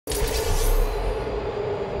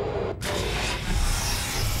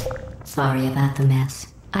Sorry about the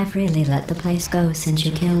mess. I've really let the place go since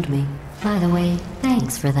you killed me. By the way,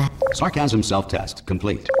 thanks for that. Sarcasm self-test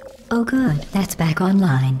complete. Oh good, that's back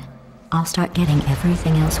online. I'll start getting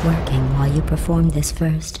everything else working while you perform this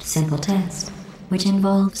first simple test, which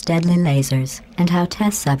involves deadly lasers and how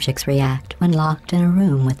test subjects react when locked in a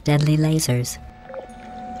room with deadly lasers.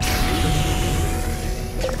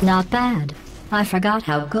 Not bad. I forgot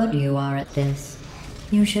how good you are at this.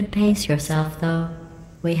 You should pace yourself, though.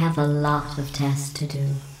 We have a lot of tests to do.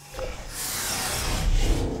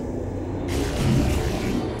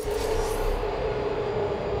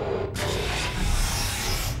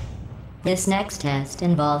 This next test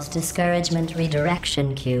involves discouragement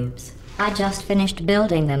redirection cubes. I just finished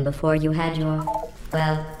building them before you had your,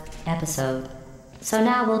 well, episode. So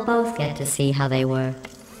now we'll both get to see how they work.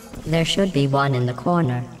 There should be one in the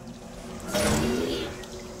corner.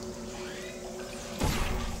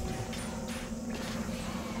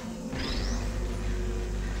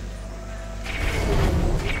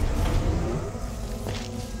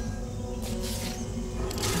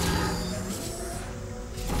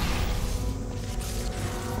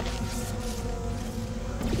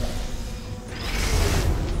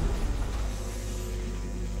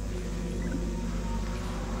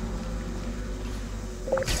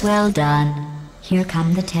 Well done. Here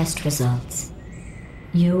come the test results.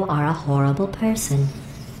 You are a horrible person.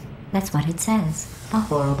 That's what it says. A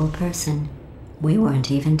horrible person. We weren't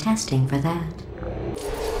even testing for that.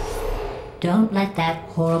 Don't let that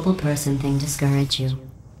horrible person thing discourage you.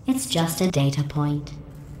 It's just a data point.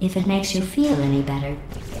 If it makes you feel any better,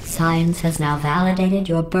 science has now validated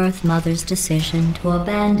your birth mother's decision to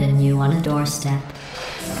abandon you on a doorstep.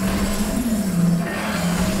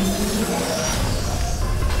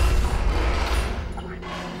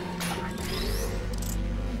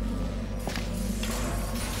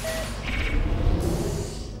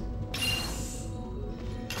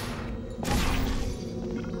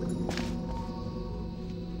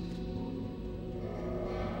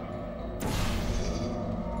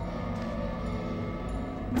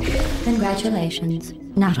 Congratulations.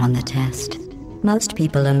 Not on the test. Most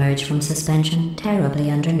people emerge from suspension terribly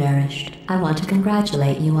undernourished. I want to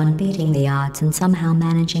congratulate you on beating the odds and somehow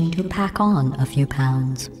managing to pack on a few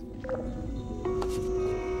pounds.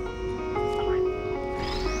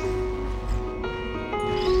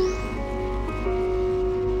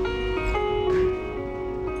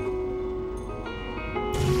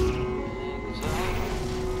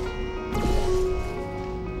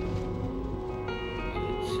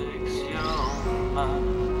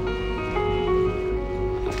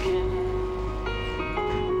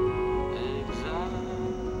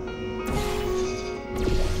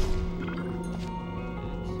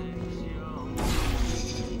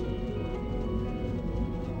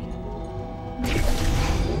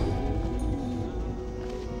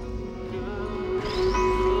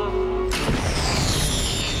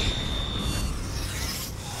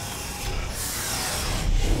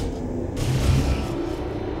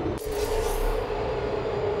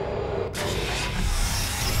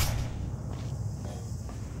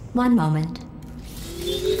 One moment.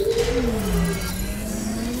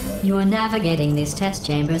 You're navigating these test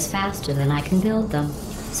chambers faster than I can build them,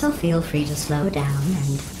 so feel free to slow down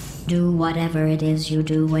and do whatever it is you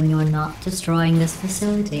do when you're not destroying this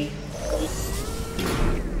facility.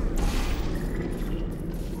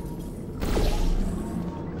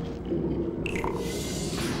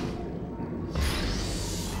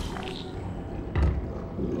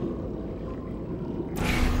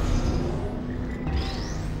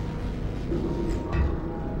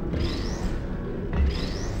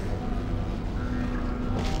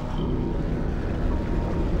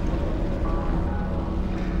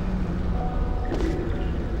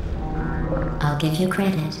 I'll give you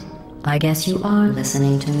credit. I guess you are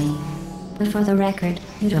listening to me. But for the record,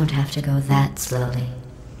 you don't have to go that slowly.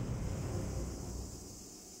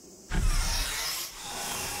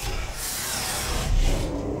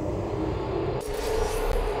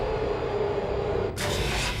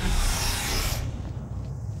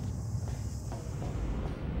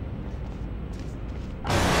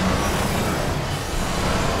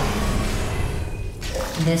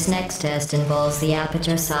 This next test involves the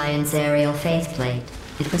Aperture Science Aerial Faceplate.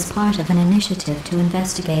 It was part of an initiative to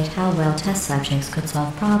investigate how well test subjects could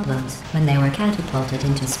solve problems when they were catapulted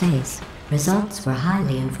into space. Results were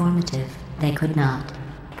highly informative. They could not.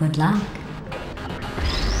 Good luck.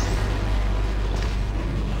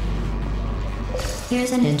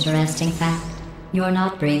 Here's an interesting fact. You're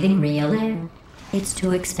not breathing real air. It's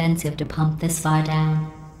too expensive to pump this far down.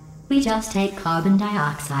 We just take carbon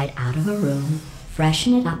dioxide out of a room,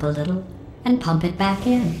 freshen it up a little, and pump it back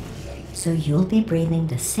in. So you'll be breathing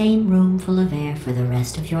the same room full of air for the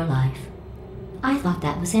rest of your life. I thought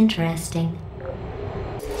that was interesting.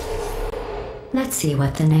 Let's see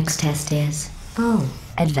what the next test is. Oh,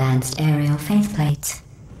 advanced aerial faceplates.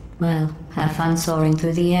 Well, have fun soaring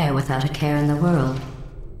through the air without a care in the world.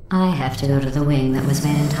 I have to go to the wing that was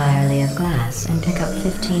made entirely of glass and pick up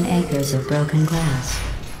 15 acres of broken glass.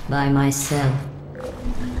 By myself.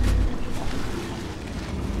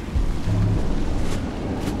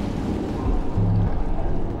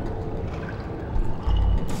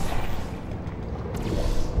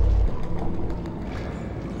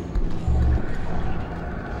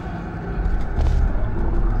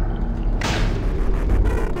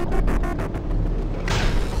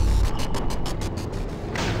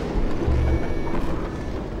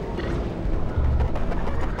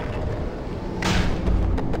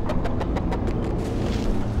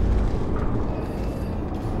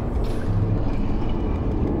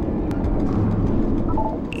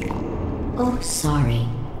 Oh, sorry.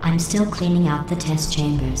 I'm still cleaning out the test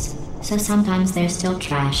chambers, so sometimes there's still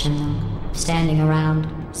trash in them, standing around,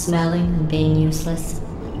 smelling and being useless.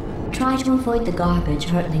 Try to avoid the garbage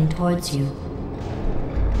hurtling towards you.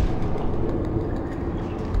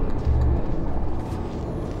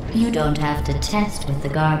 You don't have to test with the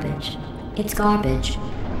garbage. It's garbage.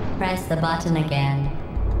 Press the button again.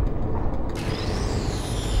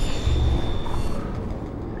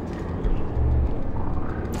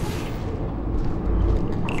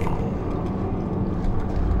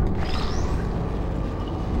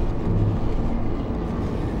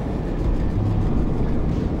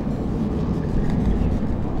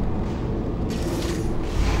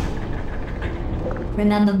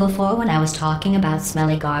 Remember before when I was talking about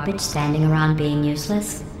smelly garbage standing around being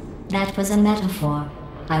useless? That was a metaphor.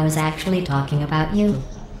 I was actually talking about you.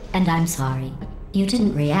 And I'm sorry. You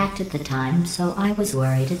didn't react at the time, so I was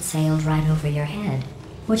worried it sailed right over your head,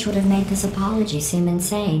 which would have made this apology seem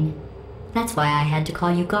insane. That's why I had to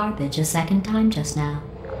call you garbage a second time just now.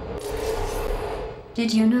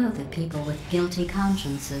 Did you know that people with guilty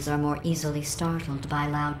consciences are more easily startled by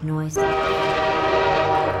loud noises?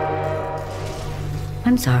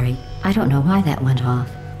 I'm sorry. I don't know why that went off.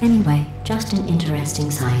 Anyway, just an interesting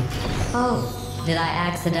sight. Oh, did I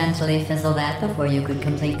accidentally fizzle that before you could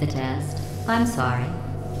complete the test? I'm sorry.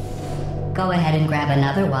 Go ahead and grab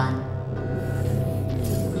another one.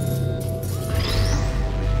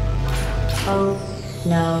 Oh,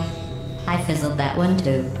 no. I fizzled that one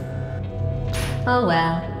too. Oh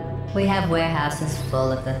well. We have warehouses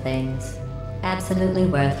full of the things. Absolutely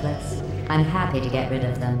worthless. I'm happy to get rid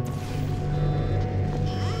of them.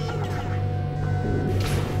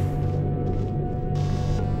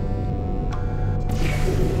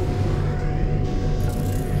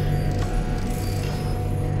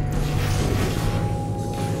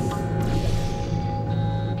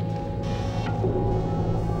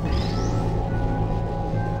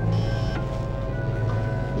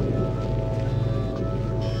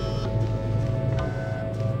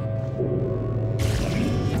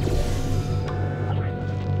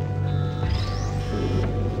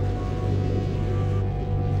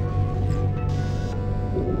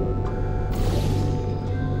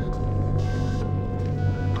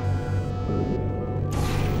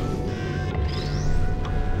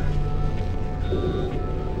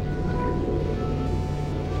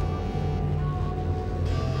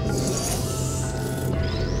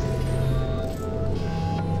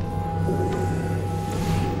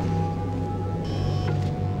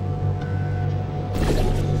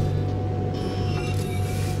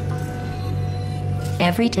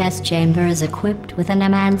 Every test chamber is equipped with an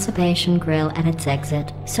emancipation grill at its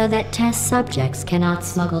exit, so that test subjects cannot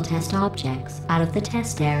smuggle test objects out of the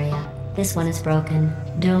test area. This one is broken.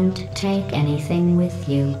 Don't take anything with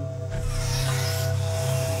you.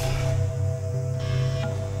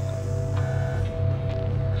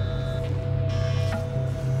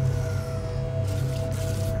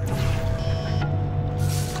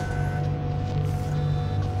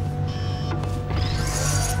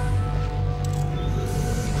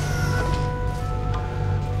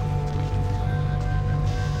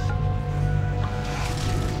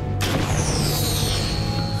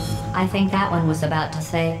 I think that one was about to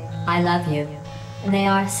say, I love you. They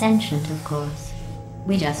are sentient, of course.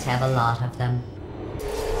 We just have a lot of them.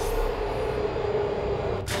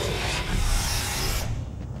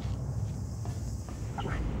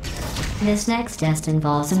 This next test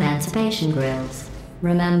involves emancipation grills.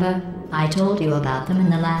 Remember, I told you about them in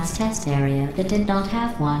the last test area that did not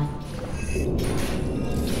have one.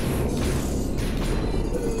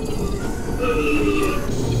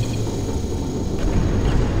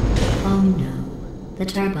 Oh no.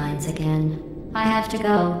 the turbines again. I have to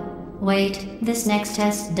go. Wait, this next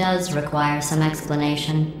test does require some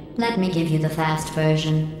explanation. Let me give you the fast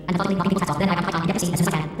version.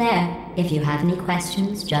 There. If you have any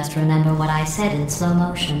questions, just remember what I said in slow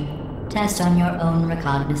motion. Test on your own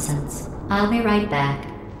recognizance. I'll be right back.